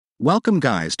Welcome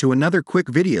guys to another quick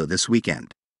video this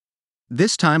weekend.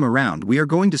 This time around we are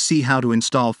going to see how to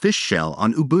install Fish Shell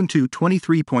on Ubuntu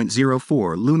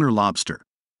 23.04 Luner Lobster.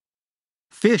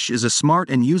 Fish is a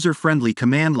smart and user-friendly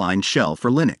command line shell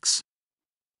for Linux.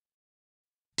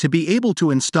 To be able to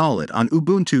install it on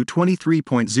Ubuntu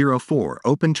 23.04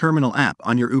 Open Terminal app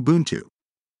on your Ubuntu,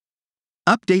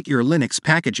 update your Linux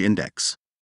package index.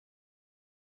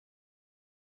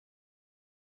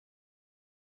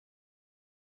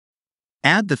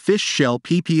 Add the Fish Shell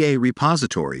PPA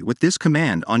repository with this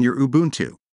command on your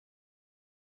Ubuntu.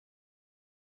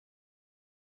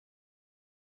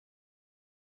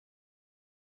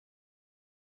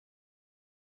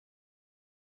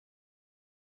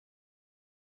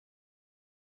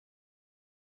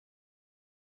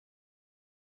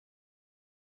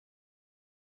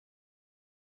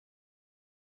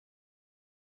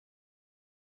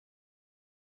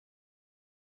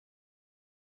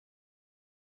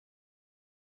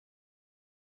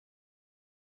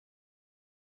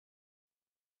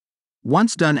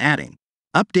 Once done adding,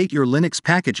 update your Linux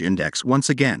package index once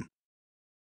again.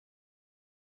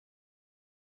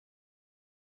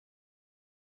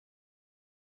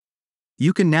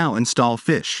 You can now install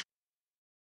Fish.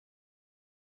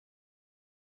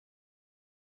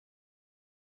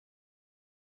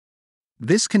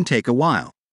 This can take a while.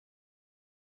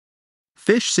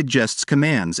 Fish suggests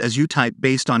commands as you type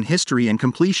based on history and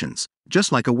completions,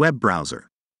 just like a web browser.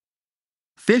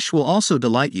 Fish will also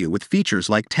delight you with features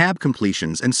like tab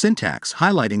completions and syntax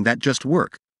highlighting that just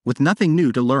work, with nothing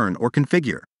new to learn or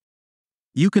configure.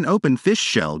 You can open Fish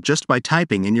Shell just by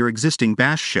typing in your existing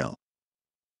bash shell.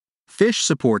 Fish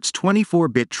supports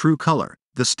 24-bit true color,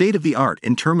 the state-of-the-art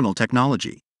in terminal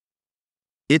technology.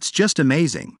 It's just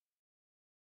amazing.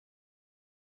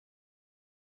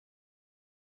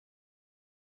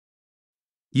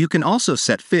 You can also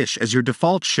set Fish as your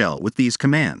default shell with these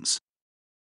commands.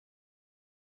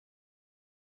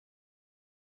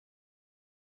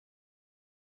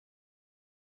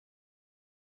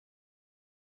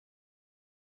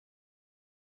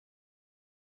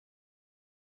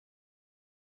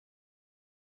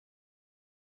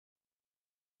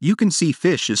 You can see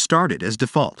Fish is started as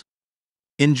default.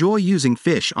 Enjoy using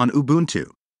Fish on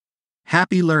Ubuntu.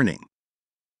 Happy learning!